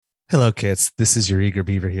Hello, kids. This is your Eager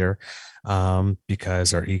Beaver here.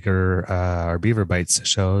 Because our Beaver Bites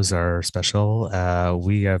shows are special,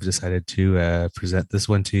 we have decided to present this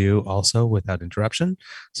one to you also without interruption.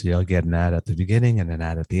 So you'll get an ad at the beginning and an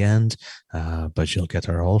ad at the end, but you'll get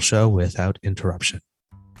our whole show without interruption.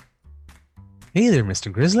 Hey there, Mr.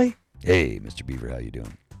 Grizzly. Hey, Mr. Beaver, how you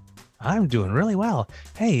doing? I'm doing really well.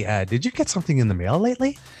 Hey, did you get something in the mail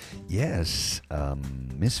lately? Yes,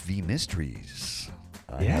 Miss V Mysteries.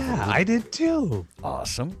 I did too.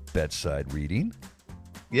 Awesome bedside reading.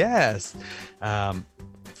 Yes.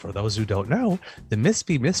 For those who don't know, the Miss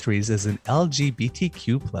V Mysteries is an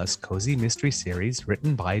LGBTQ plus cozy mystery series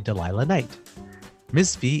written by Delilah Knight.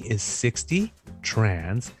 Miss V is 60,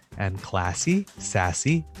 trans, and classy,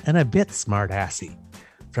 sassy, and a bit smart-assy.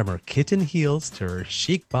 From her kitten heels to her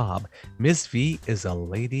chic bob, Miss V is a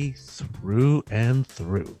lady through and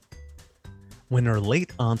through. When her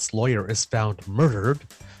late aunt's lawyer is found murdered,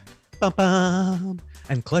 and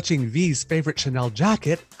clutching V's favorite Chanel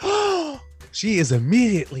jacket, she is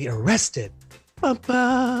immediately arrested.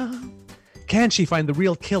 Can she find the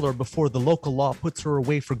real killer before the local law puts her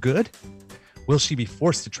away for good? Will she be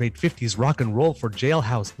forced to trade 50s rock and roll for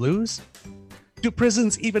jailhouse blues? Do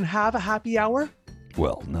prisons even have a happy hour?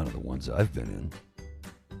 Well, none of the ones I've been in.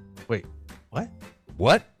 Wait, what?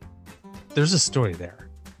 What? There's a story there.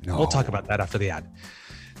 No. We'll talk about that after the ad.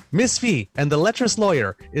 Miss V and the Lecherous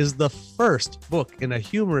Lawyer is the first book in a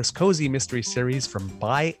humorous cozy mystery series from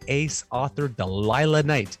By Ace author Delilah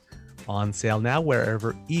Knight. On sale now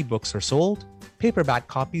wherever ebooks are sold. Paperback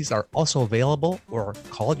copies are also available, or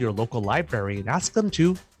call your local library and ask them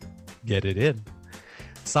to get it in.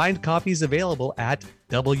 Signed copies available at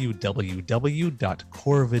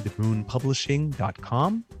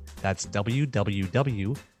www.corvidmoonpublishing.com. That's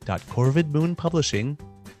www.corvidmoonpublishing,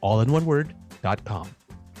 all in one word.com.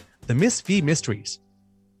 The Miss V Mysteries.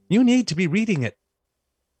 You need to be reading it.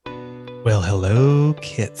 Well, hello,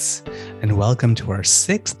 kits, and welcome to our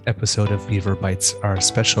 6th episode of Beaver Bites, our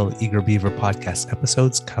special Eager Beaver podcast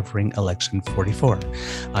episodes covering Election 44.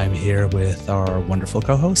 I'm here with our wonderful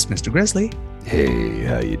co-host, Mr. Grizzly. Hey,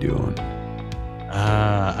 how you doing?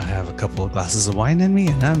 I have a couple of glasses of wine in me,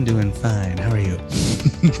 and I'm doing fine. How are you?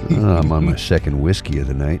 I'm on my second whiskey of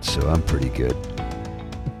the night, so I'm pretty good.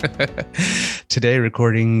 Today,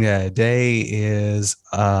 recording day is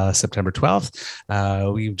September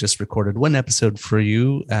 12th. We've just recorded one episode for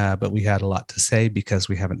you, but we had a lot to say because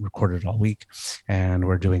we haven't recorded all week, and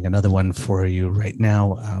we're doing another one for you right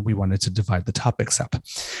now. We wanted to divide the topics up.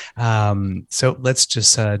 So let's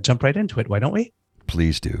just jump right into it. Why don't we?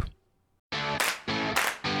 Please do.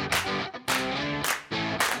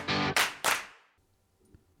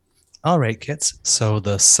 All right, kids. So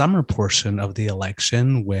the summer portion of the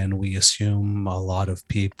election, when we assume a lot of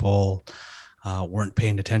people weren't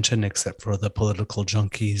paying attention except for the political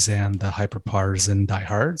junkies and the hyperpartisan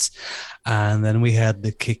diehards. And then we had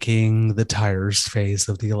the kicking the tires phase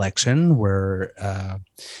of the election, where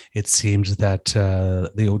it seemed that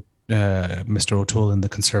Mr. O'Toole and the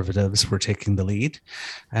Conservatives were taking the lead.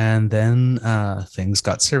 And then things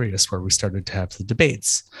got serious, where we started to have the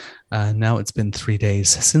debates. Now it's been 3 days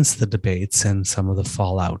since the debates, and some of the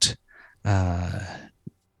fallout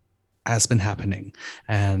has been happening.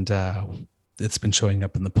 And it's been showing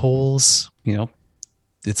up in the polls. You know,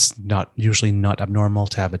 it's usually not abnormal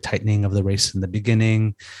to have a tightening of the race in the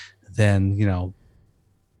beginning. Then,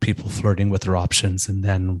 people flirting with their options, and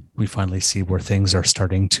then we finally see where things are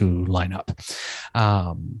starting to line up.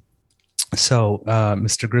 So,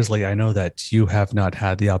 Mr. Grizzly, I know that you have not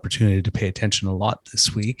had the opportunity to pay attention a lot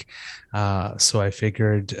this week. So I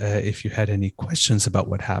figured if you had any questions about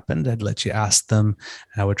what happened, I'd let you ask them,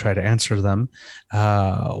 and I would try to answer them.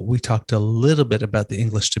 We talked a little bit about the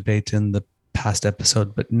English debate in the past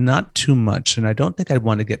episode, but not too much. And I don't think I'd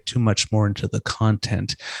want to get too much more into the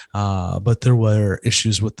content. But there were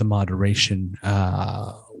issues with the moderation,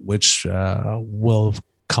 which will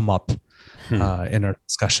come up in our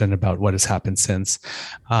discussion about what has happened since.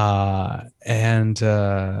 And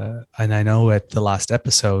I know at the last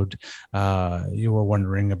episode, you were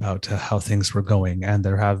wondering about how things were going, and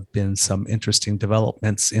there have been some interesting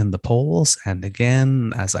developments in the polls. And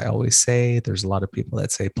again, as I always say, there's a lot of people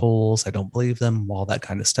that say polls, I don't believe them, all that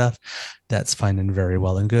kind of stuff. That's fine and very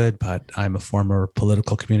well and good, but I'm a former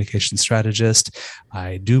political communication strategist.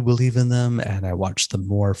 I do believe in them, and I watch them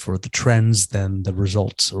more for the trends than the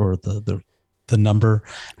results or the number.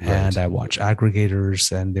 Right. And I watch aggregators,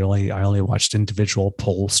 and I only watched individual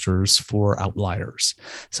pollsters for outliers.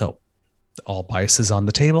 So all biases on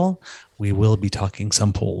the table. We will be talking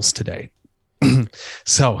some polls today.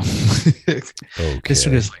 So, okay. Mr.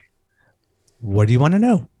 Grizzly, what do you want to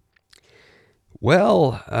know?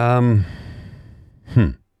 Well,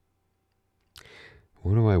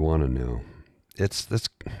 what do I want to know? It's that's.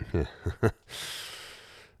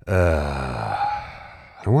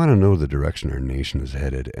 I want to know the direction our nation is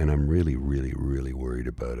headed, and I'm really, really, really worried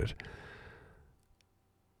about it.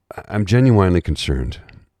 I'm genuinely concerned.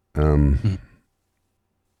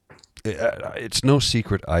 It's no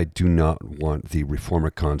secret I do not want the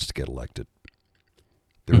Reformicons to get elected.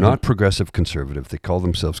 They're not progressive conservative. They call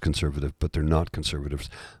themselves conservative, but they're not conservatives.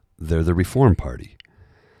 They're the Reform Party.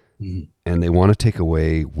 And they want to take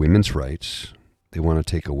away women's rights. They want to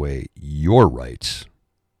take away your rights.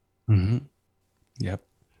 Yep.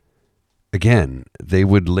 Again, they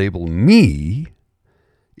would label me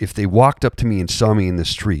if they walked up to me and saw me in the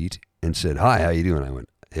street and said, "Hi, how you doing?" I went,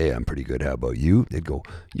 "Hey, I'm pretty good. How about you?" They'd go,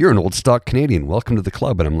 "You're an old stock Canadian. Welcome to the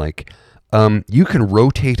club." And I'm like, you can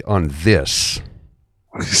rotate on this.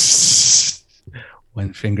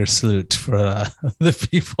 One finger salute for the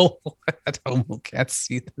people at home who can't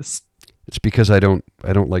see this. It's because I don't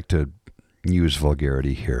like to use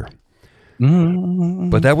vulgarity here.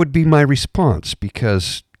 But that would be my response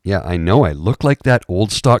because, yeah, I know I look like that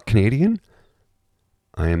old stock Canadian.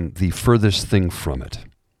 I am the furthest thing from it.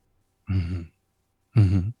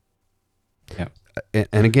 Yeah.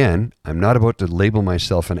 And again, I'm not about to label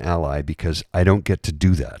myself an ally because I don't get to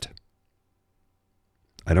do that.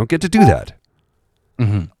 I don't get to do that.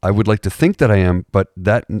 I would like to think that I am, but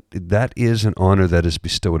that is an honor that is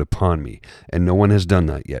bestowed upon me, and no one has done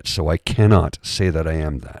that yet, so I cannot say that I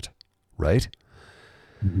am that, right?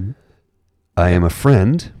 I am a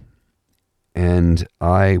friend, and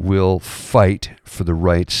I will fight for the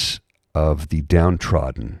rights of the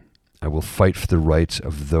downtrodden. I will fight for the rights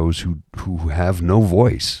of those who have no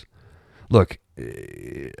voice. Look,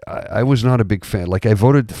 I was not a big fan. Like, I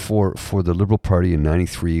voted for the Liberal Party in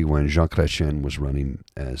 '93 when Jean Chrétien was running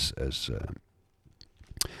as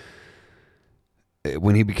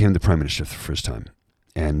when he became the Prime Minister for the first time.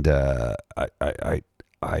 And I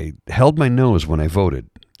held my nose when I voted.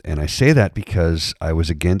 And I say that because I was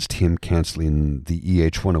against him canceling the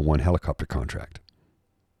EH-101 helicopter contract.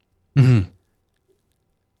 And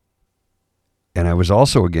I was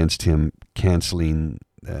also against him canceling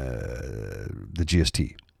the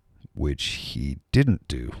GST, which he didn't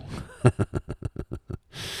do.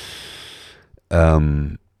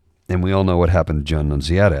 And we all know what happened to John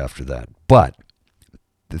Nunziata after that. But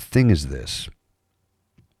the thing is this.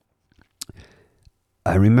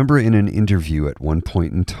 I remember in an interview at one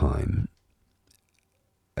point in time,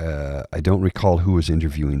 I don't recall who was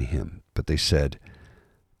interviewing him, but they said,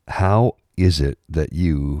 "How is it that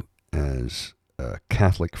you, as a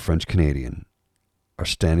Catholic French Canadian, are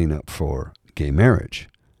standing up for gay marriage?"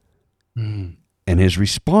 And his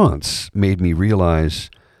response made me realize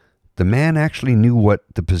the man actually knew what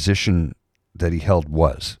the position that he held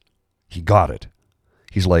was. He got it.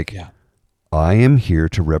 He's like, I am here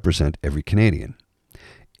to represent every Canadian.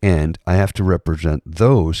 And I have to represent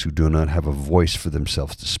those who do not have a voice for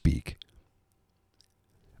themselves to speak.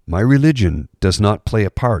 My religion does not play a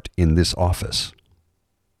part in this office.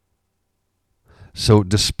 So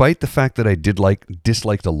despite the fact that I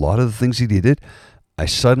disliked a lot of the things he did, I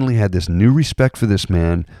suddenly had this new respect for this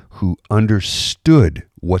man who understood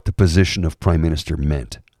what the position of Prime Minister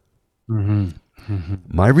meant.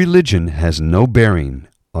 My religion has no bearing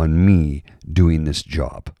on me doing this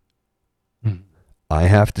job. I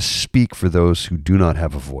have to speak for those who do not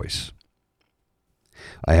have a voice.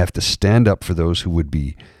 I have to stand up for those who would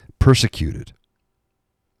be persecuted.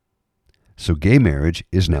 So gay marriage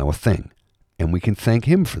is now a thing, and we can thank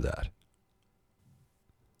him for that.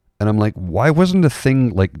 And I'm like, why wasn't a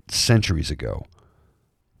thing like centuries ago?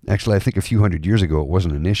 Actually, I think a few hundred years ago it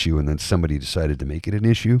wasn't an issue, and then somebody decided to make it an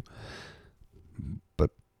issue.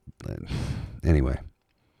 But anyway.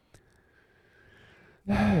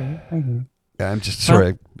 I'm just sorry,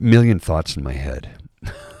 a million thoughts in my head.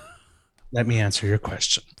 Let me answer your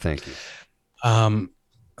question. Thank you.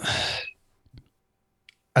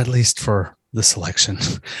 At least for this election,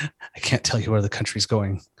 I can't tell you where the country's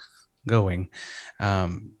going.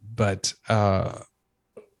 But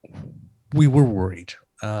we were worried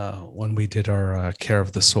when we did our Care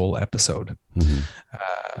of the Soul episode,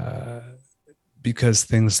 because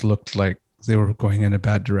things looked like they were going in a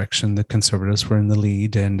bad direction. The Conservatives were in the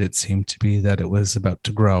lead, and it seemed to be that it was about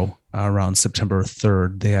to grow. Around September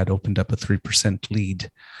 3rd, they had opened up a 3% lead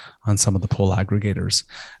on some of the poll aggregators,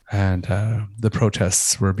 and the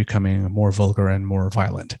protests were becoming more vulgar and more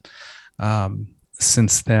violent.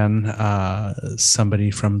 Since then, somebody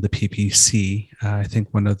from the PPC, I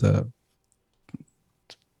think one of the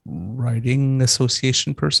writing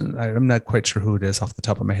association person. I'm not quite sure who it is off the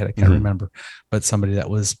top of my head. I can't Mhm. remember, but somebody that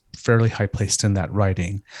was fairly high placed in that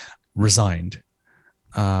writing resigned,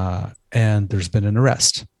 and there's been an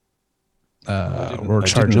arrest or I didn't know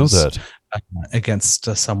charges that. against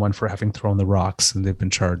someone for having thrown the rocks, and they've been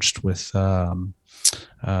charged with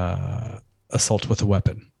assault with a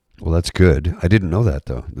weapon. Well, that's good. I didn't know that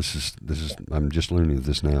though. This is. I'm just learning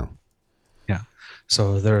this now. Yeah.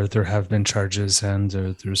 So there have been charges, and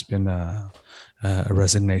there's been a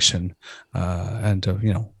resignation, and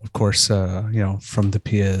of course, from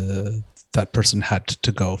the that person had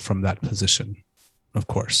to go from that position. Of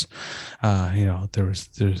course, I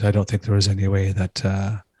don't think there was any way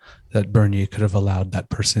that Bernie could have allowed that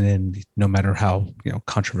person in, no matter how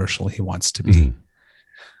controversial he wants to be.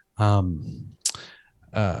 Um,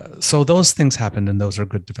 so those things happened, and those are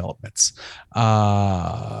good developments.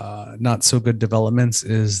 Not so good developments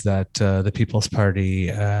is that the People's Party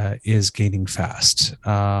is gaining fast.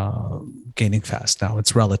 Gaining fast. Now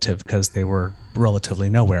it's relative because they were relatively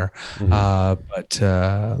nowhere, but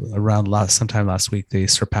sometime last week they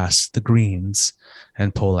surpassed the Greens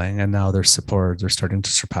in polling, and now they're starting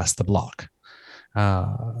to surpass the Bloc.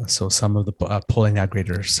 So some of the polling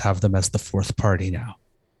aggregators have them as the fourth party now.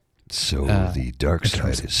 So the dark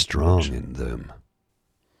side is strong in them.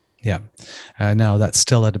 Yeah. Now that's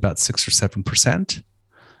still at about 6 or 7%.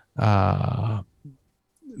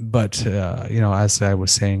 But, as I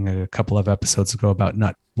was saying a couple of episodes ago about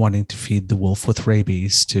not wanting to feed the wolf with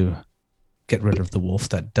rabies to get rid of the wolf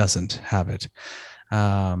that doesn't have it.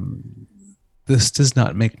 This does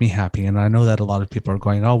not make me happy. And I know that a lot of people are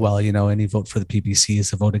going, oh, well, any vote for the PPC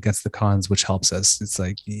is a vote against the cons, which helps us. It's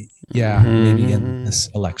like, yeah, maybe in this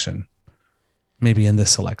election.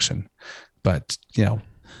 But,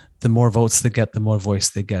 the more votes they get, the more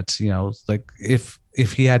voice they get. Like if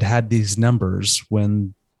he had these numbers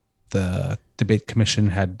when the debate commission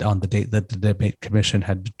had, on the date that the debate commission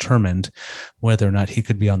had determined whether or not he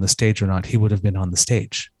could be on the stage or not, he would have been on the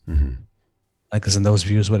stage. Because then those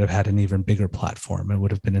views would have had an even bigger platform and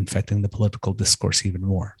would have been infecting the political discourse even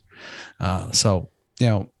more. So,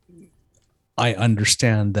 I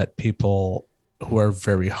understand that people who are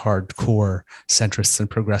very hardcore centrists and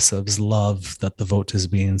progressives love that the vote is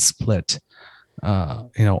being split,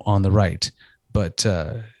 on the right. But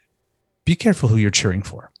be careful who you're cheering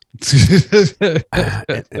for.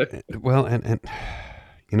 Well,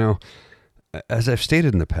 as I've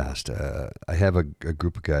stated in the past, I have a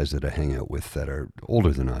group of guys that I hang out with that are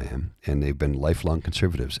older than I am, and they've been lifelong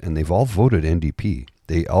conservatives, and they've all voted NDP.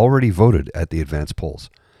 They already voted at the advance polls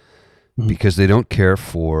because they don't care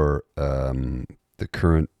for the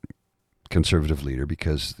current conservative leader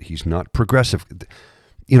because he's not progressive.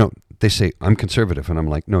 They say, I'm conservative, and I'm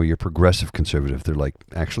like, no, you're progressive conservative. They're like,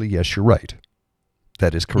 actually, yes, you're right.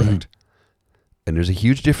 That is correct. And there's a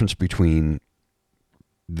huge difference between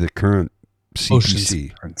the current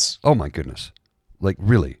CPC. Oh my goodness. Like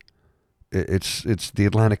really, it's the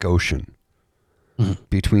Atlantic Ocean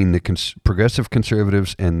between the progressive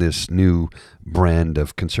conservatives and this new brand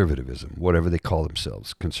of conservatism, whatever they call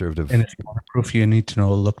themselves, conservative. And if you want proof, you need to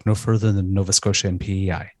look no further than Nova Scotia and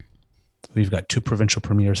PEI. We've got two provincial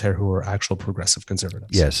premiers here who are actual progressive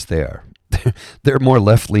conservatives. Yes, they are. They're more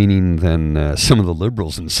left-leaning than some of the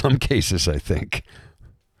Liberals in some cases, I think.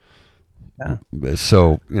 Yeah.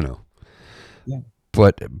 So, Yeah.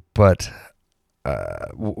 But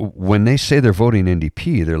when they say they're voting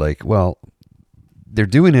NDP, they're like, well, they're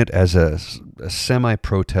doing it as a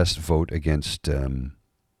semi-protest vote against the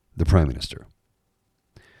Prime Minister.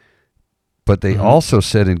 But they also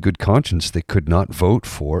said in good conscience they could not vote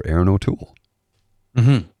for Aaron O'Toole.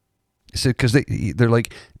 They said because they're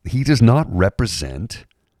like, he does not represent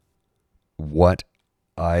what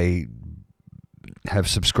I have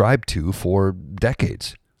subscribed to for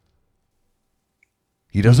decades.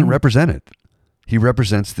 He doesn't represent it. He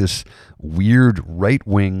represents this weird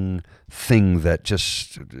right-wing thing that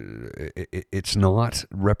just, it's not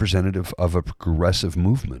representative of a progressive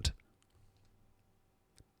movement.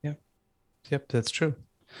 Yep, that's true.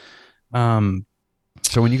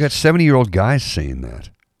 So when you got 70-year-old guys saying that,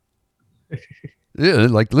 yeah,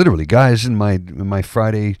 like literally guys in my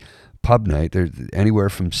Friday pub night, they're anywhere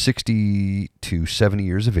from 60 to 70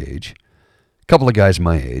 years of age. A couple of guys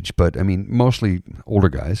my age, but I mean mostly older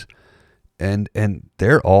guys. And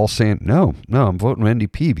they're all saying, no, I'm voting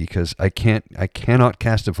NDP because I cannot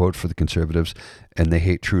cast a vote for the Conservatives, and they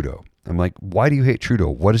hate Trudeau. I'm like, why do you hate Trudeau?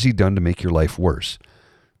 What has he done to make your life worse?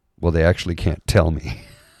 Well, they actually can't tell me.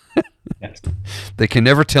 Yes. They can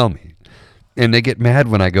never tell me. And they get mad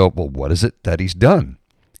when I go, well, what is it that he's done?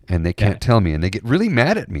 And they can't tell me. And they get really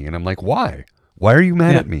mad at me. And I'm like, why? Why are you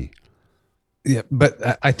mad Yeah. at me? Yeah,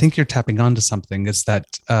 but I think you're tapping onto something. Is that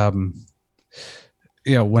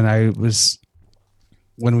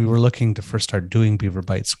when we were looking to first start doing Beaver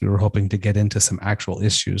Bites, we were hoping to get into some actual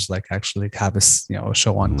issues, like actually have a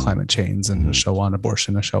show on climate change and a show on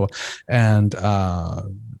abortion, and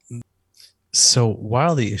so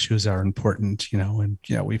while the issues are important,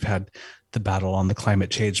 we've had the battle on the climate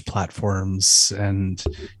change platforms, and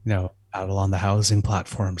battle on the housing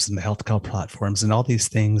platforms and the healthcare platforms, and all these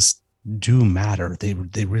things do matter. They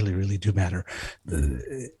really, really do matter.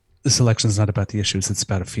 This election is not about the issues; it's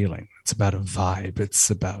about a feeling. It's about a vibe. It's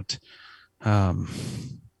about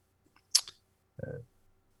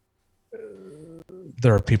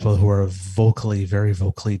there are people who are very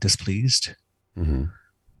vocally displeased. Mm-hmm.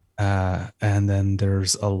 And then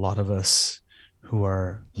there's a lot of us who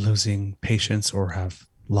are losing patience or have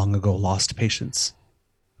long ago lost patience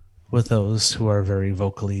with those who are very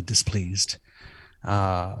vocally displeased.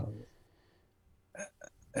 And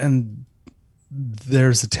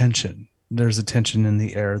there's a tension. There's a tension in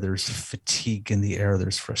the air. There's fatigue in the air.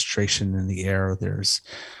 There's frustration in the air. There's,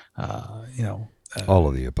 all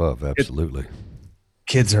of the above. Absolutely.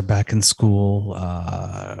 Kids are back in school,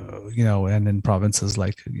 and in provinces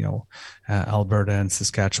like, Alberta and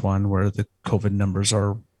Saskatchewan, where the COVID numbers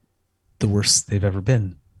are the worst they've ever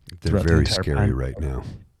been. They're very scary right now.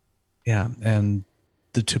 Yeah. And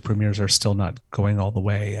the two premiers are still not going all the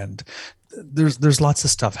way. And there's lots of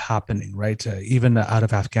stuff happening, right? Even out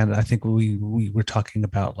of Afghanistan, I think we were talking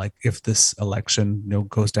about, like, if this election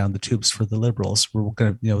goes down the tubes for the Liberals, we're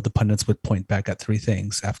going to, the pundits would point back at three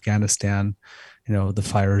things: Afghanistan, the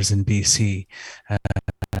fires in BC,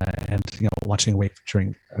 and watching away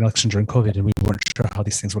during election during COVID, and we weren't sure how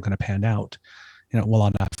these things were going to pan out. Well,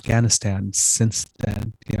 on Afghanistan, since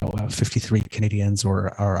then, 53 Canadians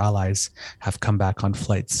or our allies have come back on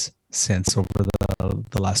flights since over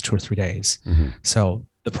the last 2 or 3 days. Mm-hmm. So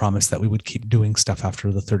the promise that we would keep doing stuff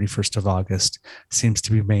after the 31st of August seems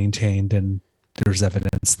to be maintained, and there's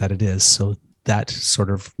evidence that it is. So that sort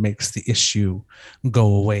of makes the issue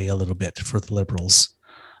go away a little bit for the Liberals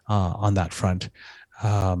on that front.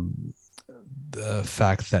 The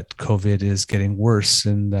fact that COVID is getting worse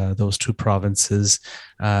in those two provinces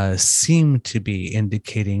seem to be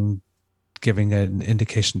giving an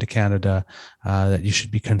indication to Canada that you should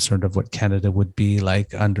be concerned of what Canada would be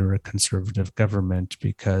like under a Conservative government,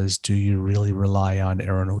 because do you really rely on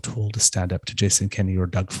Aaron O'Toole to stand up to Jason Kenney or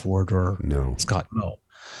Doug Ford or Scott Moe?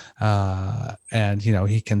 And,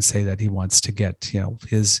 he can say that he wants to get,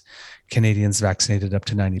 his Canadians vaccinated up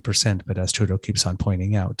to 90%, but as Trudeau keeps on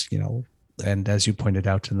pointing out, and as you pointed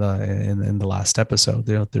out in the last episode,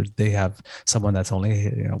 they have someone that's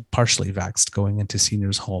only partially vaxxed going into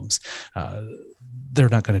seniors' homes. They're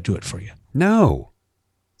not going to do it for you. No,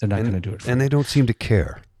 they're not going to do it for you, and they don't seem to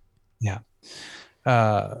care. Yeah.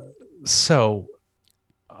 So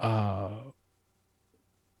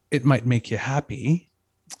it might make you happy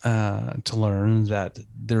to learn that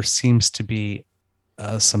there seems to be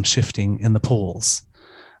some shifting in the polls.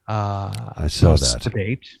 I saw that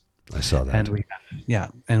debate. I saw that.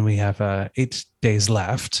 And we have 8 days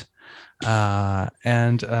left.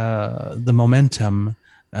 And the momentum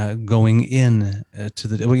going in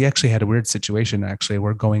we actually had a weird situation. Actually,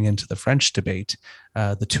 we're going into the French debate.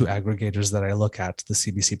 The two aggregators that I look at, the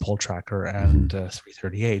CBC Poll Tracker and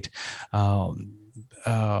 338,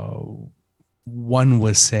 one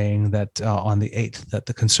was saying that on the 8th that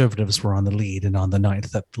the Conservatives were on the lead, and on the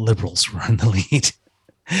 9th that the Liberals were on the lead.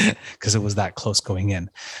 Because it was that close going in,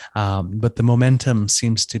 but the momentum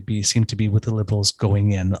seemed to be with the Liberals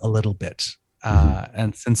going in a little bit,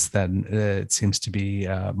 and since then it seems to be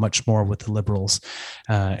much more with the Liberals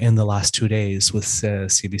in the last 2 days with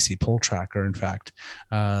CBC Poll Tracker. In fact,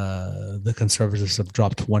 the Conservatives have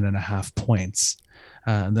dropped 1.5 points,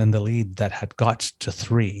 and then the lead that had got to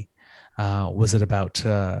 3 was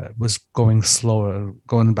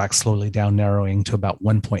going back slowly down, narrowing to about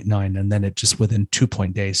 1.9, and then it just within 2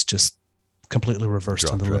 days just completely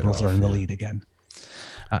reversed, and the Liberals are in the lead again.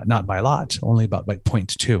 Not by a lot, only about by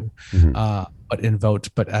 0.2, but in vote.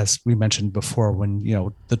 But as we mentioned before, when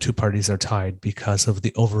the two parties are tied because of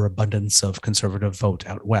the overabundance of Conservative vote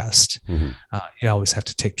out west, you always have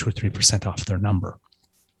to take 2 or 3% off their number.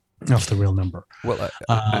 Off the real number. Well,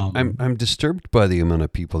 I'm disturbed by the amount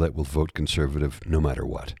of people that will vote Conservative no matter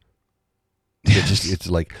what. It's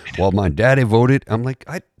like, well, my daddy voted. I'm like,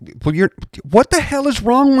 what the hell is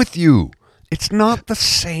wrong with you? It's not the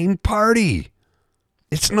same party.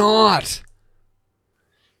 It's not.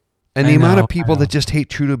 And the amount of people that just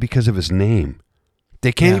hate Trudeau because of his name,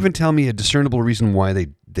 they can't even tell me a discernible reason why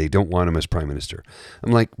they don't want him as prime minister.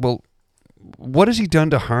 I'm like, well, What has he done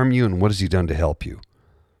to harm you, and what has he done to help you?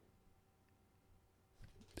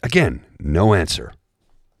 Again, no answer.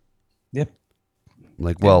 Yep.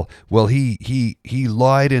 Like, well, he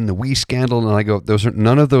lied in the wee scandal, and I go,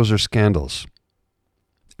 none of those are scandals.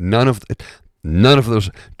 None of those.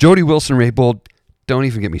 Jody Wilson-Raybould, don't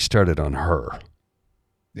even get me started on her.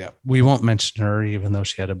 Yeah, we won't mention her, even though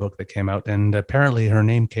she had a book that came out, and apparently her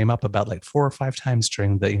name came up about like 4 or 5 times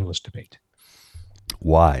during the English debate.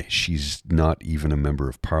 Why? She's not even a member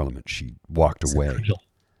of Parliament. She walked away.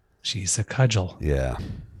 She's a cudgel. Yeah.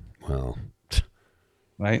 Well,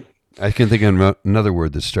 right. I can think of another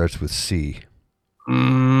word that starts with C.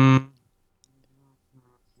 Mm.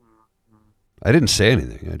 I didn't say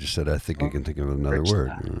anything. I just said I think I can think of another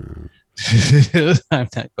word. I'm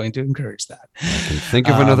not going to encourage that. I can think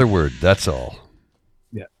of another word. That's all.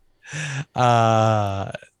 Yeah.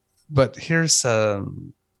 But here's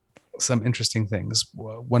some interesting things.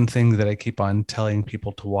 One thing that I keep on telling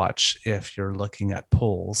people to watch if you're looking at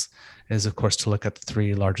polls is, of course, to look at the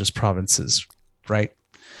 3 largest provinces, right?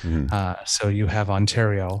 Mm-hmm. So you have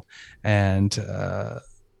Ontario, and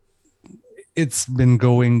it's been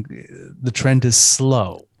going, the trend is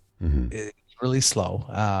slow. Mm-hmm. It's really slow,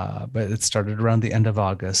 but it started around the end of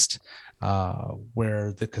August,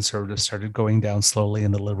 where the Conservatives started going down slowly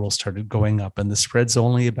and the Liberals started going up. And the spread's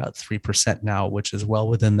only about 3% now, which is well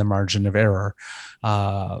within the margin of error.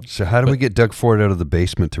 So how do we get Doug Ford out of the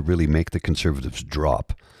basement to really make the Conservatives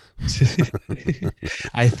drop?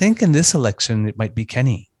 I think in this election, it might be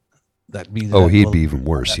Kenny. He'd be even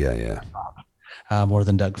worse. Yeah. More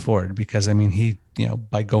than Doug Ford, because I mean, he,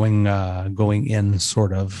 by going in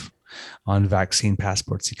sort of on vaccine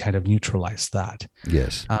passports, he kind of neutralized that.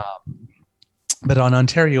 Yes. But on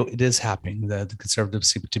Ontario, it is happening. The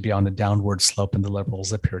Conservatives seem to be on a downward slope, and the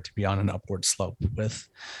Liberals appear to be on an upward slope with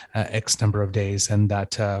X number of days, and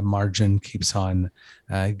that margin keeps on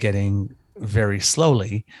getting very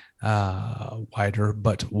slowly wider,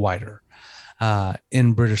 but wider.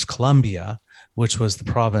 In British Columbia, which was the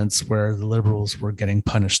province where the Liberals were getting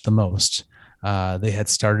punished the most, they had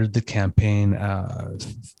started the campaign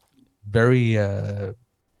very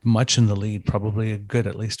much in the lead, probably a good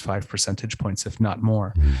at least 5 percentage points, if not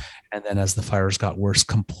more. Mm. And then as the fires got worse,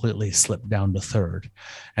 completely slipped down to third.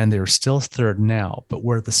 And they're still third now, but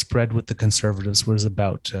where the spread with the Conservatives was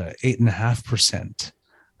about 8.5%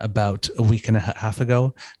 about a week and a half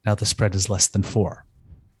ago, now the spread is less than 4.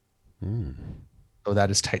 Mm. So that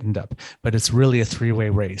is tightened up, but it's really a 3-way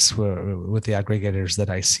race with the aggregators that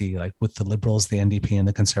I see, like with the Liberals, the NDP, and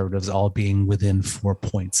the Conservatives all being within 4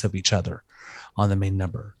 points of each other on the main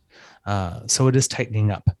number. So it is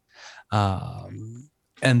tightening up.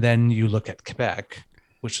 And then you look at Quebec,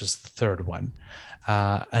 which is the third one.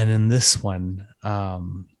 And in this one,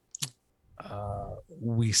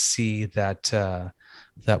 we see that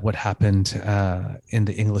what happened in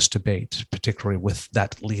the English debate, particularly with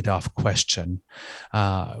that leadoff question,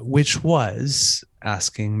 which was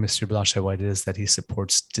asking Mr. Blanchet what it is that he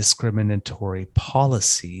supports discriminatory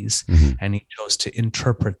policies, mm-hmm. and he chose to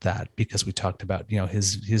interpret that, because we talked about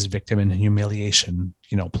his victim and humiliation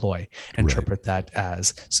ploy, interpret that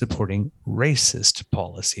as supporting racist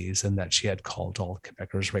policies, and that she had called all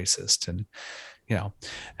Quebecers racist, and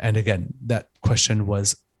and again, that question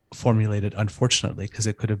was formulated, unfortunately, because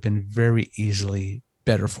it could have been very easily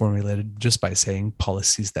better formulated just by saying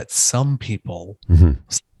policies that some people mm-hmm.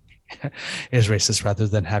 is racist, rather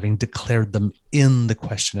than having declared them in the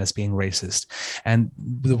question as being racist. And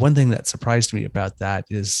the one thing that surprised me about that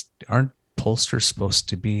is, aren't pollsters supposed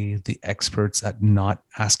to be the experts at not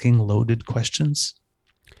asking loaded questions?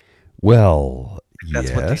 Well, that's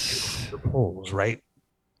yes. what they do with the polls, right?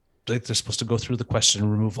 Like, they're supposed to go through the question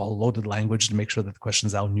and remove all loaded language to make sure that the question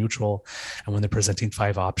is out neutral. And when they're presenting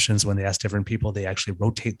 5 options, when they ask different people, they actually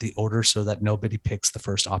rotate the order so that nobody picks the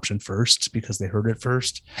first option first because they heard it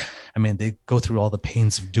first. I mean, they go through all the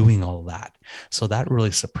pains of doing all that. So that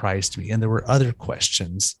really surprised me. And there were other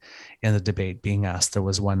questions in the debate being asked. There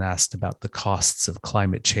was one asked about the costs of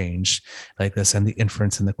climate change like this, and the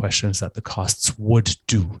inference in the question is that the costs would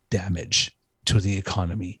do damage to the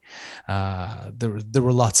economy. There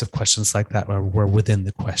were lots of questions like that where within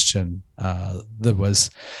the question there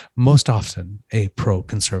was most often a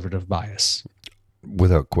pro-conservative bias.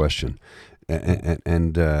 Without question.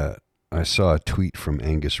 And I saw a tweet from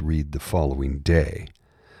Angus Reid the following day.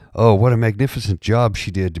 Oh, what a magnificent job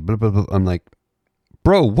she did. Blah, blah, blah. I'm like,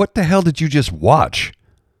 bro, what the hell did you just watch?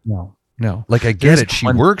 No. Like, I get it. She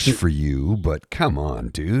works for you, but come on,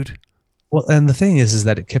 dude. Well, and the thing is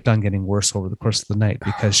that it kept on getting worse over the course of the night,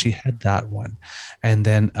 because she had that one. And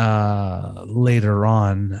then later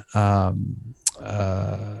on,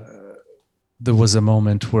 there was a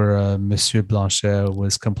moment where Monsieur Blanchet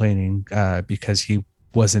was complaining because he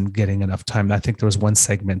wasn't getting enough time. I think there was one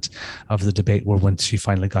segment of the debate where when she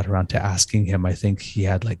finally got around to asking him, I think he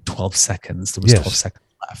had like 12 seconds. There was 12 Yes, seconds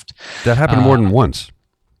left. that happened more Uh, than once.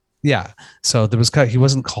 yeah. So he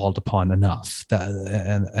wasn't called upon enough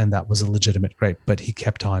and that was a legitimate gripe, but he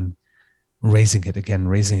kept on raising it again,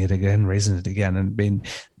 raising it again, raising it again. And I mean,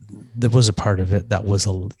 there was a part of it that was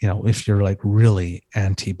if you're like really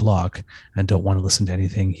anti-block and don't want to listen to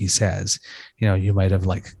anything he says, you might have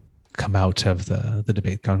like come out of the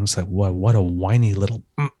debate conference like, what a whiny little.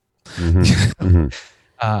 Mm-hmm.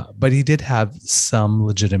 Mm-hmm. But he did have some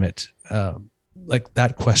legitimate. Like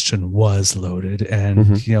that question was loaded, and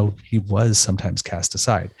Mm-hmm. he was sometimes cast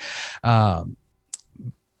aside. Um,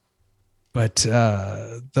 but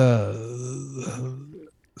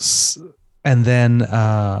and then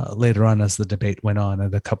later on, as the debate went on,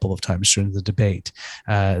 and a couple of times during the debate,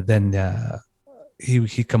 then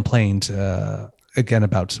he complained again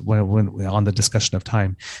about when on the discussion of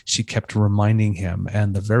time, she kept reminding him,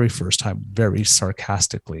 and the very first time, very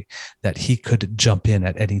sarcastically, that he could jump in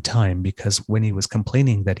at any time because when he was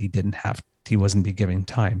complaining that he wasn't be giving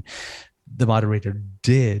time, the moderator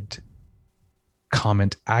did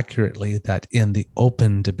comment accurately that in the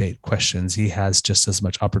open debate questions, he has just as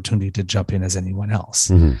much opportunity to jump in as anyone else.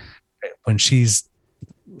 Mm-hmm. When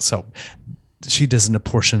so she doesn't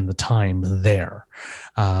apportion the time there,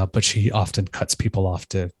 but she often cuts people off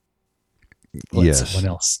to let someone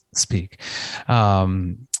else speak.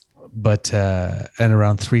 But and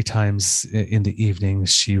around 3 times in the evening,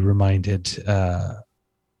 she reminded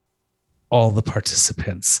all the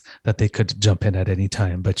participants that they could jump in at any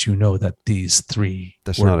time, but that these three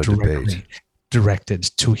were directed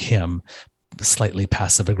to him slightly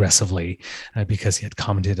passive aggressively because he had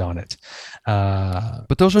commented on it.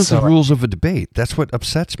 But those aren't the rules of a debate. That's what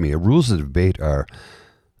upsets me. Rules of debate are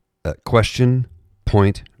question,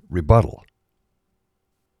 point, rebuttal.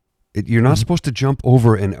 You're not supposed to jump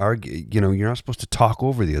over and argue. You're not supposed to talk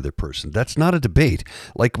over the other person. That's not a debate.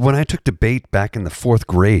 Like when I took debate back in the 4th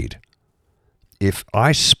grade, if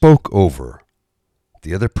I spoke over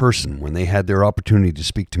the other person when they had their opportunity to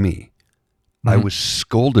speak to me, I was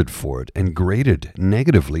scolded for it and graded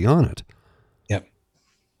negatively on it. Yep.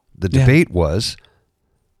 The debate was,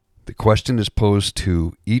 the question is posed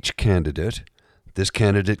to each candidate. This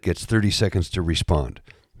candidate gets 30 seconds to respond.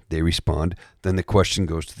 They respond. Then the question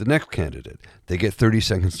goes to the next candidate. They get 30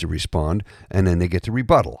 seconds to respond, and then they get to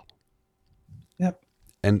rebuttal. Yep.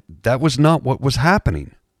 And that was not what was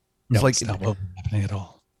happening. It's not what was happening at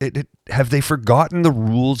all. Have they forgotten the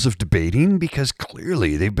rules of debating? Because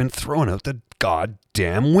clearly they've been thrown out the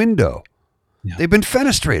goddamn window. Yeah. They've been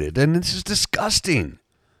fenestrated, and this is disgusting.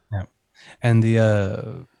 Yeah. And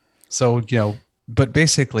but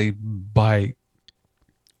basically by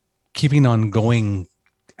keeping on going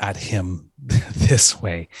at him this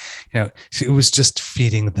way, it was just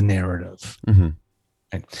feeding the narrative. Mm-hmm.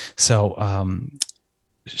 Right? So,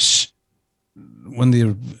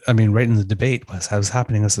 right in the debate was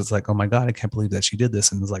happening, it's like, oh my God, I can't believe that she did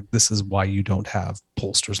this. And it's like, this is why you don't have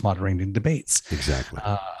pollsters moderating debates. Exactly.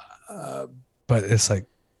 But it's like,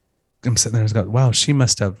 I'm sitting there and go, wow, she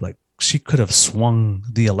could have swung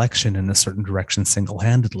the election in a certain direction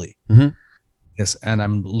single-handedly. Mm-hmm. Yes. And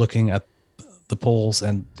I'm looking at the polls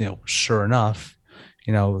and, sure enough,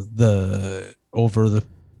 over the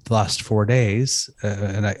last 4 days,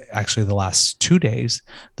 the last 2 days,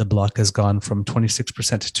 the bloc has gone from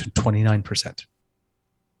 26% to 29%.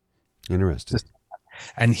 Interesting.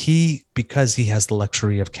 And because he has the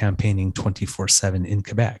luxury of campaigning 24/7 in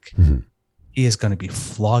Quebec, he is going to be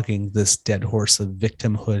flogging this dead horse of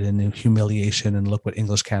victimhood and humiliation. And look what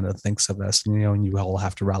English Canada thinks of us. And you all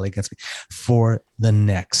have to rally against me for the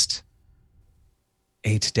next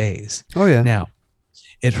 8 days. Oh yeah. Now,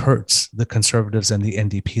 it hurts the Conservatives and the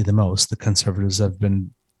NDP the most. The Conservatives have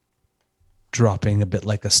been dropping a bit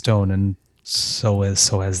like a stone, and so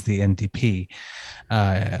has the NDP.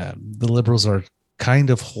 The Liberals are kind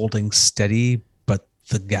of holding steady, but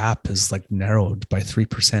the gap is like narrowed by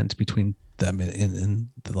 3% between them in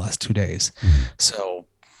the last 2 days. So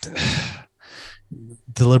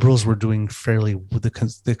the Liberals were doing fairly.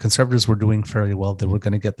 The Conservatives were doing fairly well. They were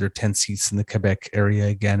going to get their 10 seats in the Quebec area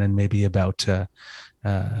again, and maybe about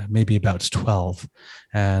 12,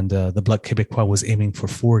 and the Bloc Québécois was aiming for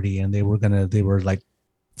 40, and they were like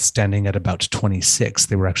standing at about 26.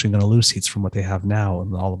 They were actually going to lose seats from what they have now,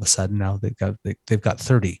 and all of a sudden now they've got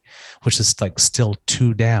 30, which is like still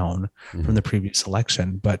 2 down from the previous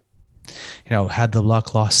election. But had the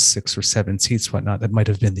Bloc lost 6 or 7 seats, whatnot, that might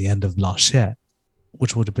have been the end of Blanchet,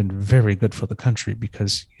 which would have been very good for the country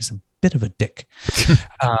because he's a bit of a dick,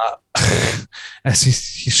 uh, as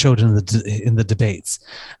he showed in the debates,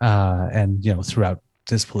 and throughout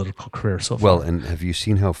his political career so far. Well, and have you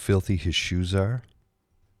seen how filthy his shoes are?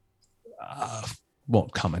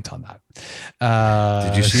 Won't comment on that.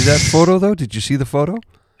 Did you see that photo though? Did you see the photo?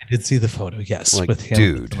 I did see the photo, yes, Like, with him,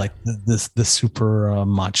 dude. like the super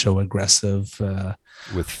macho, aggressive,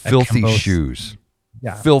 with filthy Akimbo. shoes.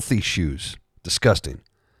 Yeah. Filthy shoes. Disgusting.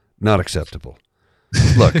 Not acceptable.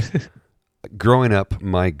 Look, growing up,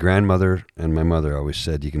 my grandmother and my mother always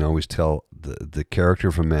said you can always tell the character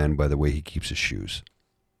of a man by the way he keeps his shoes.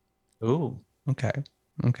 Oh, okay.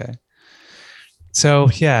 So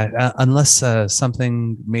yeah, unless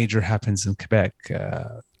something major happens in Quebec,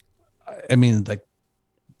 I mean, like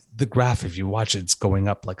the graph, if you watch it, it's going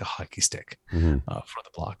up like a hockey stick for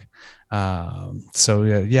the Bloc. So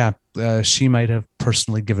yeah, she might have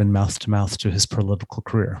personally given mouth to mouth to his political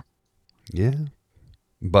career. Yeah,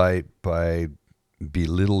 by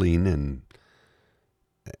belittling and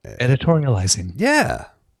editorializing. Yeah,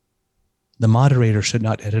 the moderator should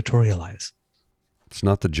not editorialize. It's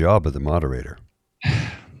not the job of the moderator.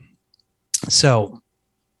 So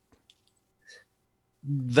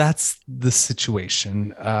that's the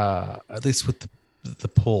situation, at least with the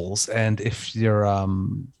polls. And if you're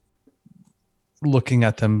looking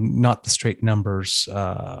at them, not the straight numbers,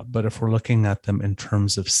 but if we're looking at them in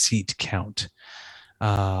terms of seat count,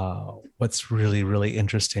 what's really, really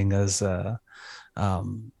interesting is, how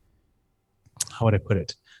would I put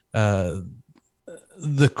it?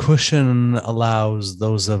 The cushion allows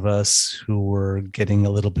those of us who were getting a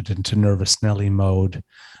little bit into nervous Nelly mode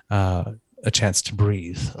a chance to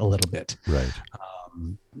breathe a little bit. Right.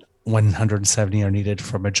 170 are needed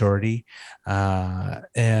for majority.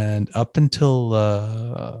 And up until,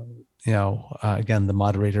 again, the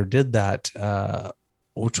moderator did that,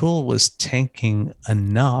 O'Toole was tanking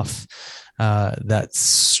enough that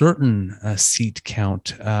certain seat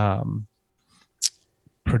count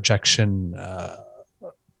projection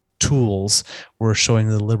tools were showing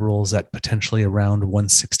the Liberals at potentially around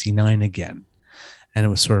 169 again. And it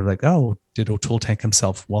was sort of like, oh, did O'Toole tank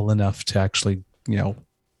himself well enough to actually,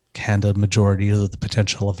 hand a majority or the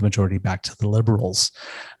potential of the majority back to the Liberals?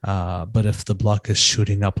 But if the Bloc is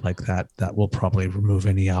shooting up like that, that will probably remove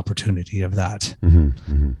any opportunity of that,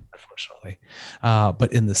 unfortunately.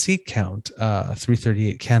 But in the seat count,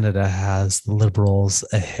 338 Canada has the Liberals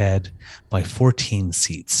ahead by 14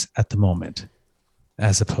 seats at the moment,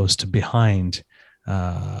 as opposed to behind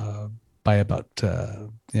by about,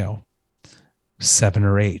 7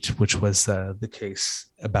 or 8, which was the case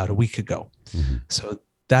about a week ago. So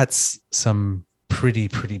that's some pretty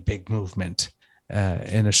big movement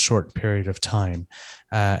in a short period of time.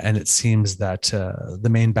 And it seems that the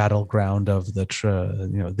main battleground of the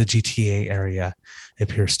GTA area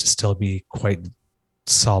appears to still be quite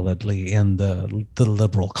solidly in the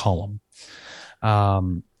Liberal column.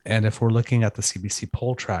 And if we're looking at the CBC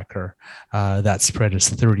poll tracker, that spread is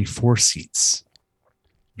 34 seats,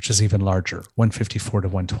 which is even larger, 154 to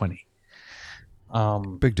 120.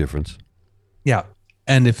 Big difference. Yeah.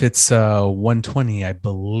 And if it's 120, I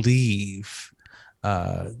believe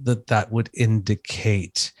that would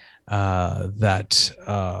indicate that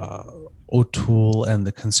O'Toole and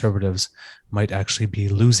the Conservatives might actually be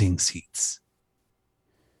losing seats.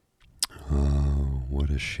 Oh, what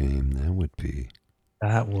a shame that would be.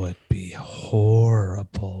 That would be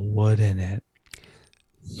horrible, wouldn't it?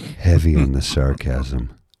 Heavy on the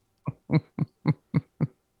sarcasm.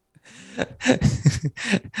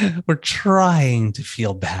 We're trying to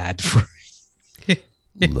feel bad for you.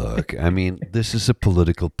 Look, I mean, this is a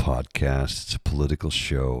political podcast. It's a political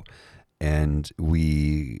show. And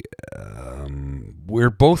we're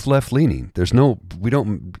both left-leaning. That's not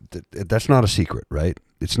a secret, right?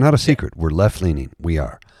 It's not a secret. We're left-leaning. We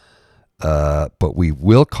are. But we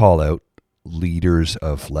will call out leaders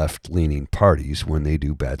of left-leaning parties when they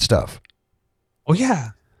do bad stuff. Oh, yeah.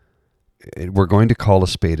 We're going to call a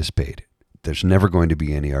spade a spade. There's never going to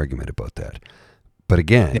be any argument about that. But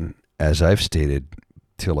again, as I've stated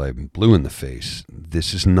till I'm blue in the face,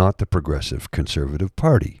 this is not the Progressive Conservative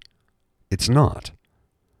Party. It's not.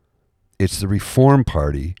 It's the Reform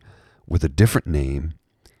Party with a different name,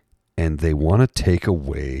 and they want to take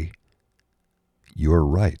away your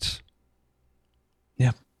rights.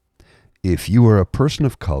 Yeah. If you are a person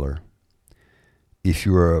of color, if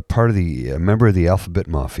you are a member of the Alphabet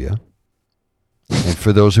Mafia, and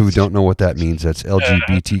for those who don't know what that means, that's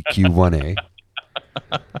LGBTQ1A.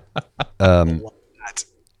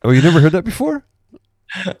 Oh, you never heard that before?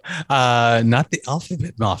 Not the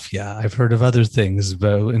alphabet mafia. I've heard of other things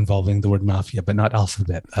involving the word mafia, but not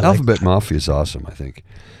alphabet. I like Alphabet that. Mafia is awesome, I think.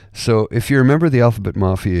 So if you're a member of the Alphabet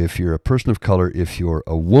Mafia, if you're a person of color, if you're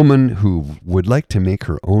a woman who would like to make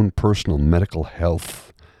her own personal medical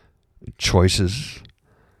health choices,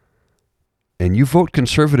 and you vote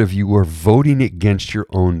conservative, you are voting against your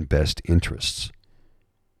own best interests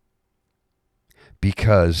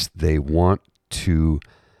because they want to.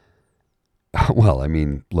 Well, I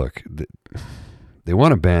mean, look, they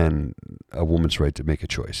want to ban a woman's right to make a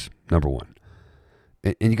choice, number one.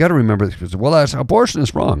 And you got to remember this, well, abortion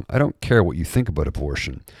is wrong. I don't care what you think about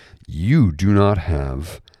abortion. You do not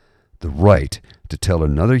have the right to tell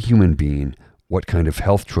another human being what kind of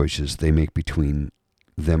health choices they make between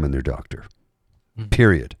them and their doctor.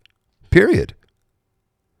 Period. Period.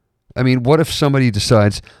 I mean, what if somebody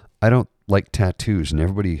decides, I don't like tattoos, and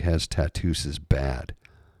everybody has tattoos is bad.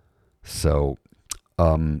 So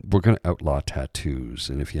we're going to outlaw tattoos.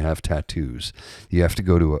 And if you have tattoos, you have to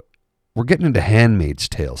go to we're getting into Handmaid's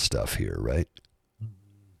Tale stuff here, right?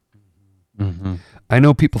 Mm-hmm. I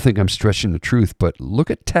know people think I'm stretching the truth, but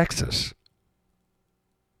look at Texas.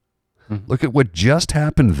 Mm-hmm. Look at what just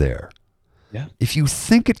happened there. Yeah. If you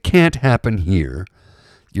think it can't happen here,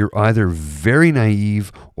 you're either very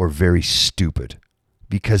naive or very stupid,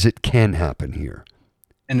 because it can happen here.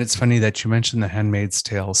 And it's funny that you mentioned The Handmaid's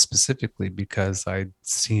Tale specifically, because I'd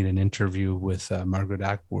seen an interview with Margaret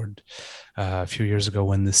Atwood a few years ago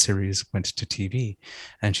when the series went to TV.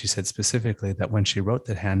 And she said specifically that when she wrote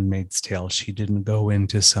The Handmaid's Tale, she didn't go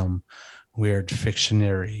into some weird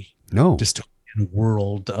fictionary No. dystopian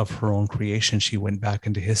world of her own creation. She went back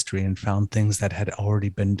into history and found things that had already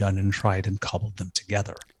been done and tried and cobbled them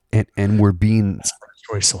together. And we're being... That's why the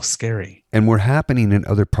story's so scary. And we're happening in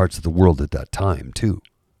other parts of the world at that time, too.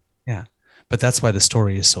 Yeah. But that's why the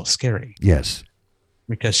story is so scary. Yes.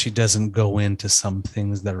 Because she doesn't go into some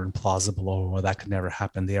things that are implausible or that could never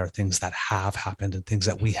happen. They are things that have happened and things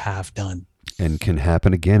that we have done. And can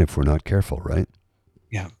happen again if we're not careful, right?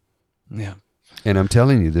 Yeah. Yeah. And I'm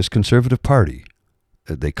telling you, this conservative party,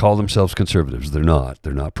 they call themselves conservatives. They're not.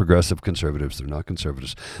 They're not progressive conservatives. They're not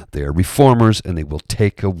conservatives. They are reformers, and they will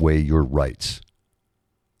take away your rights.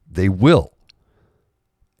 They will.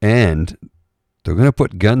 And they're going to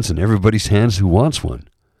put guns in everybody's hands who wants one.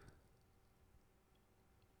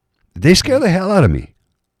 They scare the hell out of me.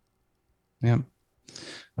 Yeah.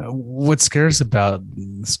 What scares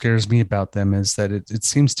me about them is that it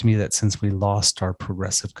seems to me that since we lost our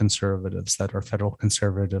progressive conservatives, that our federal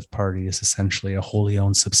conservative party is essentially a wholly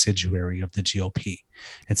owned subsidiary of the GOP.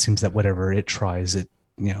 It seems that whatever it tries, the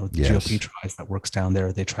GOP tries that works down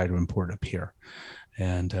there, they try to import up here.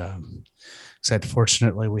 And said,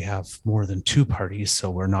 fortunately, we have more than two parties, so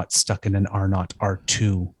we're not stuck in an R0,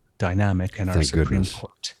 R2 dynamic, and our Supreme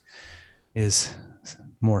Court is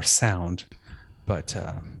more sound. But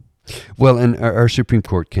well, and our Supreme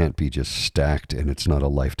Court can't be just stacked, and it's not a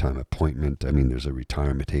lifetime appointment. I mean, there's a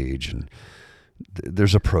retirement age, and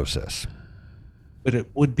there's a process. But it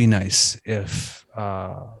would be nice if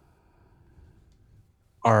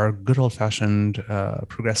our good old-fashioned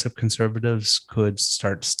progressive conservatives could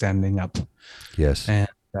start standing up, yes, and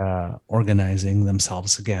organizing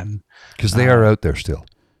themselves again, because they are out there still.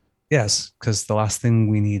 Yes, because the last thing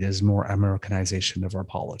we need is more Americanization of our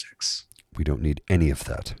politics. We don't need any of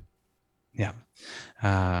that. Yeah.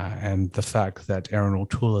 And the fact that Aaron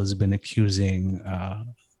O'Toole has been accusing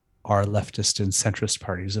our leftist and centrist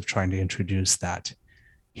parties of trying to introduce that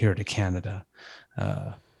here to Canada,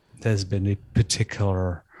 there's been a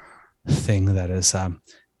particular thing that has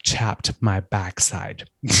chapped my backside.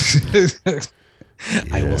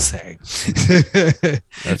 I will say.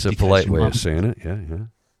 That's a polite way of saying it. Yeah, yeah.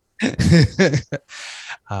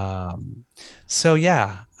 So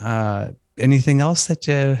yeah, anything else that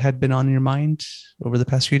had been on your mind over the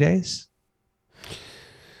past few days?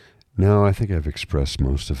 No, I think I've expressed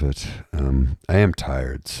most of it. I am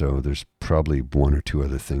tired, so there's probably one or two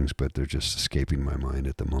other things, but they're just escaping my mind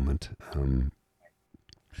at the moment.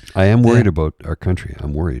 I am worried about our country.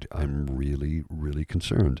 I'm worried. I'm really, really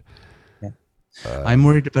concerned. I'm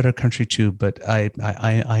worried about our country too, but I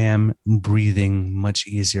am breathing much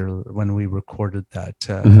easier when we recorded that,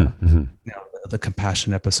 the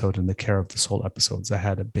compassion episode and the care of the soul episodes. I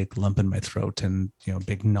had a big lump in my throat and, a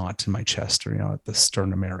big knot in my chest, or, at the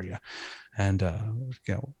sternum area. And,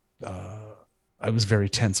 I was very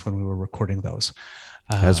tense when we were recording those.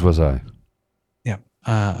 As was I. Yeah.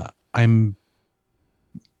 I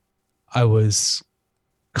was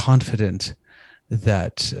confident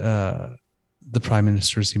that, the Prime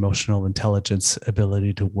Minister's emotional intelligence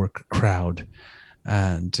ability to work a crowd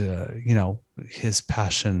and, his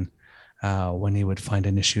passion when he would find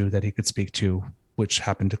an issue that he could speak to, which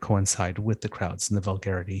happened to coincide with the crowds and the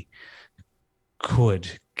vulgarity,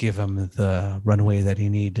 could give him the runway that he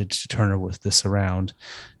needed to turn with this around.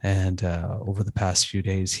 And over the past few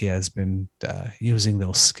days, he has been using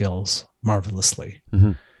those skills marvelously.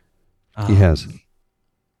 Mm-hmm. He has.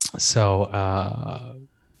 So,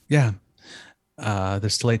 yeah,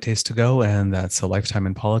 there's still 8 days to go, and that's a lifetime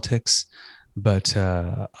in politics. But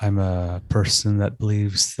I'm a person that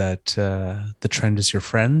believes that the trend is your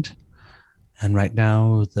friend. And right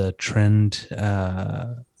now, the trend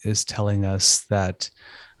is telling us that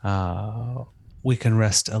we can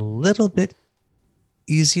rest a little bit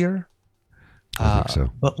easier, I think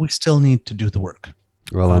so. but we still need to do the work.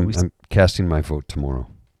 Well, I'm casting my vote tomorrow.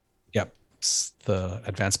 Yep. The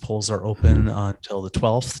advanced polls are open until the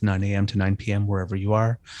 12th, 9 a.m. to 9 p.m., wherever you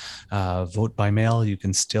are. Vote by mail. You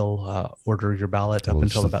can still order your ballot up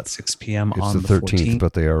until about 6 p.m. on the 13th.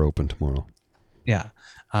 But they are open tomorrow. Yeah.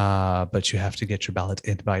 But you have to get your ballot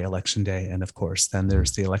in by election day. And of course, then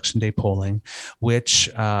there's the election day polling, which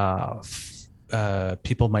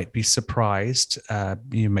people might be surprised.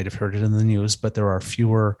 You might have heard it in the news, but there are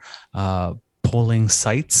fewer polling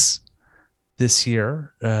sites this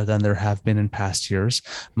year than there have been in past years,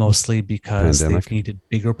 mostly because they've needed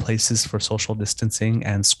bigger places for social distancing,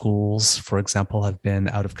 and schools, for example, have been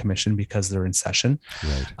out of commission because they're in session.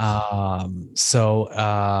 Right. So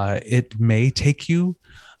it may take you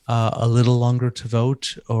a little longer to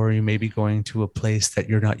vote, or you may be going to a place that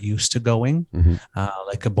you're not used to going,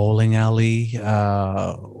 like a bowling alley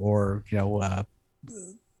or,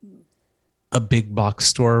 a big box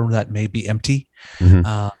store that may be empty.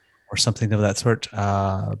 Or something of that sort.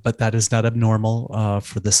 But that is not abnormal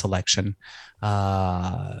for this election. There's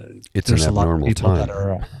an abnormal time. That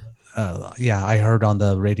are, I heard on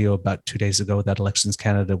the radio about 2 days ago that Elections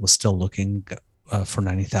Canada was still looking for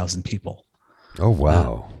 90,000 people. Oh,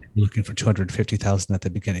 wow. Looking for 250,000 at the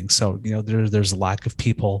beginning. So, there's a lack of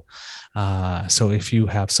people. So if you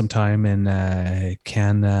have some time and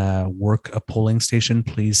can work a polling station,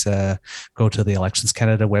 please go to the Elections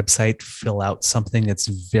Canada website, fill out something. It's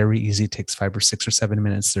very easy. It takes 5 or 6 or 7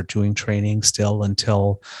 minutes. They're doing training still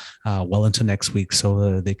until well into next week,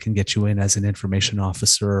 so they can get you in as an information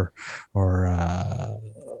officer or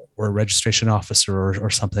a registration officer or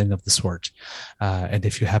something of the sort. And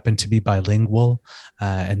if you happen to be bilingual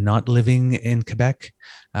and not living in Quebec,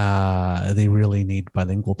 they really need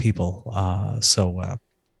bilingual people.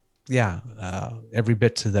 Every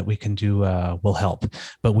bit that we can do will help.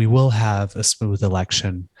 But we will have a smooth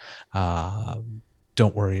election.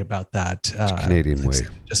 Don't worry about that. Canadian way.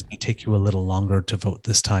 Just may take you a little longer to vote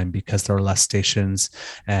this time because there are less stations,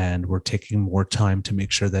 and we're taking more time to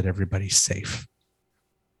make sure that everybody's safe.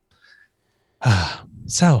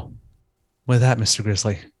 So, with that, Mr.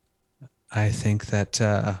 Grizzly, I think that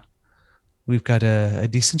we've got a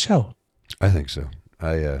decent show. I think so.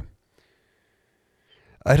 I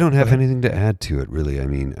don't have anything to add to it, really. I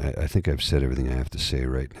mean, I think I've said everything I have to say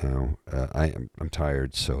right now. I'm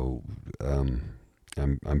tired, so I'm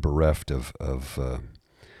bereft of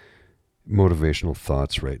motivational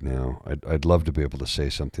thoughts right now. I'd love to be able to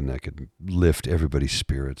say something that could lift everybody's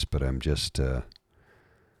spirits, but I'm just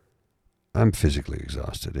I'm physically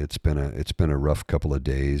exhausted. It's been a rough couple of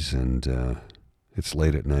days, and it's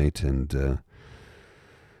late at night, and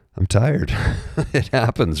I'm tired. It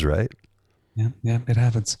happens, right? Yeah, it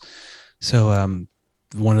happens. So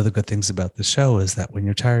one of the good things about the show is that when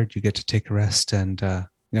you're tired, you get to take a rest, and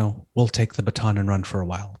we'll take the baton and run for a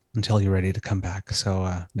while until you're ready to come back.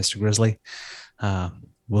 So Mr. Grizzly,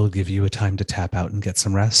 we'll give you a time to tap out and get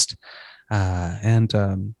some rest,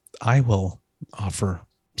 and I will offer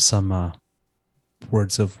some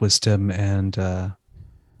words of wisdom and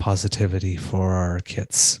positivity for our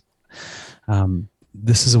kits.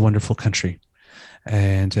 This is a wonderful country,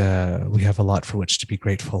 and we have a lot for which to be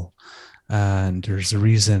grateful. And there's a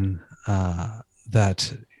reason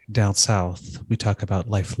that down south we talk about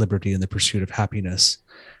life, liberty, and the pursuit of happiness,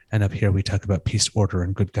 and up here we talk about peace, order,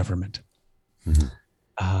 and good government.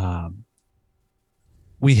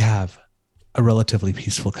 We have a relatively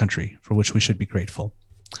peaceful country for which we should be grateful.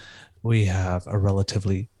 We have a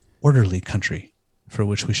relatively orderly country for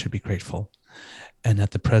which we should be grateful. And at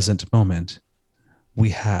the present moment, we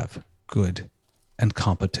have good and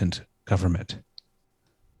competent government.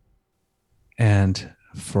 And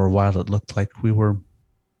for a while, it looked like we were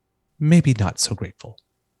maybe not so grateful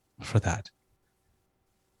for that.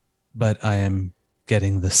 But I am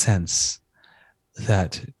getting the sense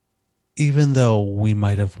that even though we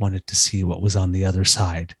might have wanted to see what was on the other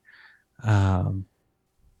side,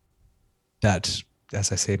 that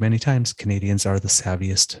as I say many times, Canadians are the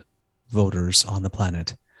savviest voters on the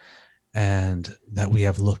planet, and that we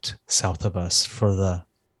have looked south of us for the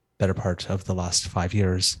better part of the last 5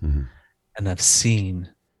 years and have seen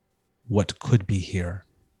what could be here.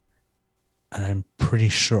 And I'm pretty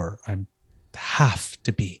sure, I have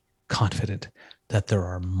to be confident that there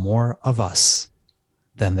are more of us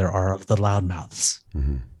than there are of the loudmouths,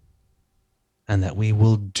 and that we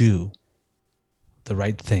will do the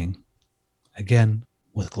right thing. Again,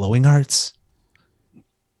 with glowing hearts,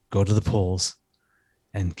 go to the polls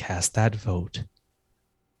and cast that vote.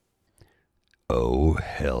 Oh,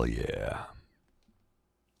 hell yeah.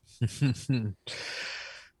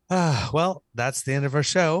 Well, that's the end of our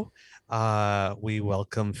show. We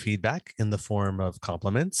welcome feedback in the form of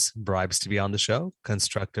compliments, bribes to be on the show,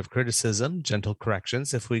 constructive criticism, gentle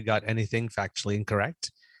corrections if we got anything factually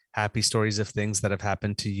incorrect, happy stories of things that have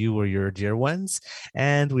happened to you or your dear ones.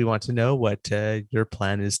 And we want to know what your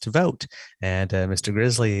plan is to vote. And Mr.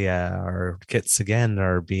 Grizzly, our kits again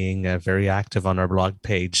are being very active on our blog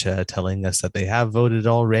page, telling us that they have voted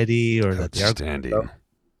already or that they are. Outstanding.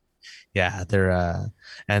 Yeah, they're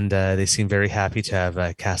they seem very happy to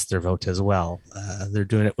have cast their vote as well. They're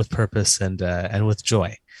doing it with purpose and with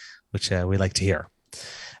joy, which we like to hear.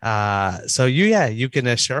 So you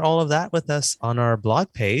can share all of that with us on our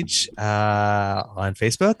blog page on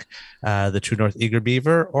Facebook, the True North Eager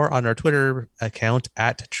Beaver, or on our Twitter account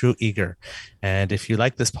at True Eager. And if you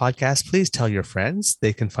like this podcast, please tell your friends.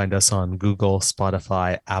 They can find us on Google,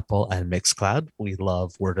 Spotify, Apple, and Mixcloud. We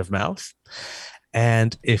love word of mouth.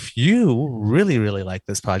 And if you really, really like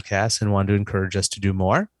this podcast and want to encourage us to do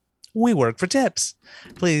more, we work for tips.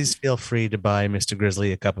 Please feel free to buy Mr.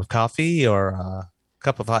 Grizzly a cup of coffee or a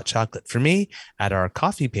cup of hot chocolate for me at our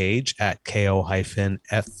coffee page at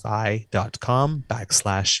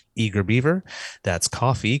ko-fi.com/eagerbeaver. That's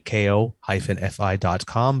coffee,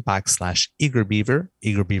 ko-fi.com/eagerbeaver.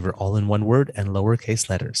 Eagerbeaver all in one word and lowercase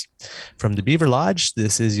letters. From the Beaver Lodge,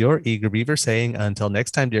 this is your Eager Beaver saying, until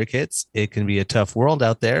next time, dear kids, it can be a tough world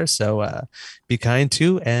out there. So be kind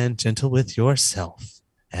to and gentle with yourself.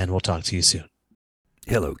 And we'll talk to you soon.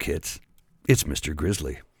 Hello, kids. It's Mr.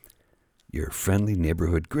 Grizzly, your friendly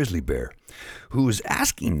neighborhood grizzly bear, who is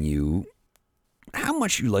asking you how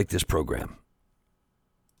much you like this program.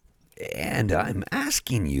 And I'm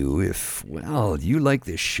asking you if, well, you like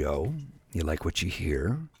this show, you like what you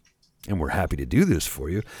hear, and we're happy to do this for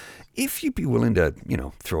you, if you'd be willing to,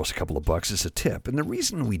 throw us a couple of bucks as a tip. And the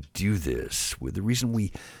reason we do this, the reason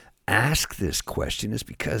we ask this question is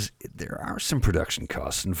because there are some production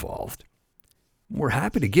costs involved. We're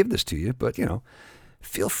happy to give this to you, but,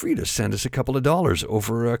 feel free to send us a couple of dollars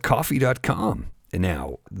over coffee.com. And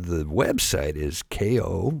now, the website is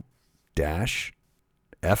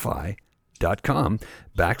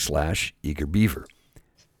ko-fi.com/eagerbeaver.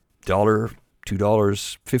 $1,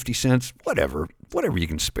 $2, 50 cents, whatever you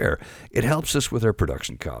can spare. It helps us with our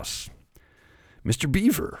production costs. Mr.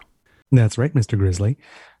 Beaver. That's right, Mr. Grizzly.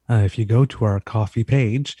 If you go to our coffee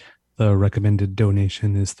page, the recommended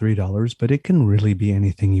donation is $3, but it can really be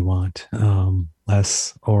anything you want,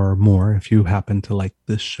 less or more if you happen to like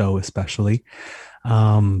this show especially.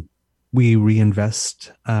 We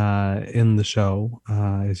reinvest in the show.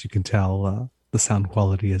 As you can tell, the sound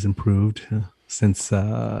quality has improved since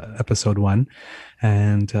episode 1.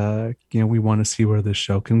 And, we want to see where this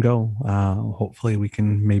show can go. Hopefully we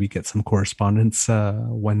can maybe get some correspondence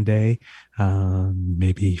one day,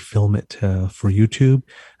 maybe film it for YouTube.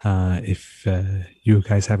 If you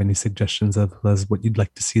guys have any suggestions of what you'd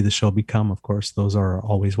like to see the show become, of course, those are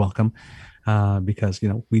always welcome because,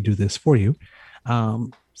 we do this for you.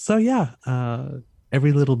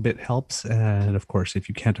 Every little bit helps. And of course, if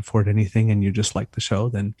you can't afford anything and you just like the show,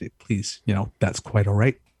 then please, that's quite all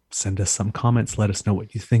right. Send us some comments. Let us know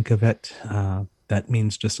what you think of it. That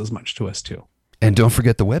means just as much to us too. And don't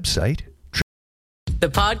forget the website. The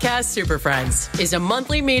Podcast Super Friends is a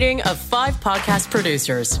monthly meeting of 5 podcast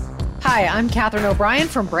producers. Hi, I'm Catherine O'Brien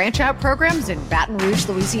from Branch Out Programs in Baton Rouge,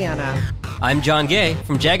 Louisiana. I'm John Gay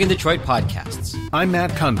from Jag and Detroit Podcasts. I'm Matt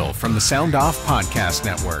Kundle from the Sound Off Podcast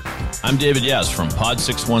Network. I'm David Yaz from Pod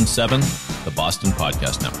 617, the Boston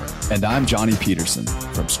Podcast Network. And I'm Johnny Peterson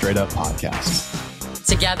from Straight Up Podcasts.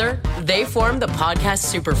 Together, they form the Podcast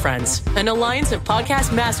Super Friends, an alliance of podcast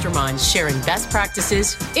masterminds sharing best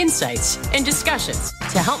practices, insights, and discussions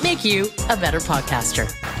to help make you a better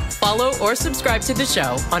podcaster. Follow or subscribe to the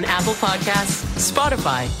show on Apple Podcasts,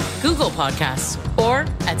 Spotify, Google Podcasts, or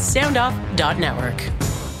at soundoff.network.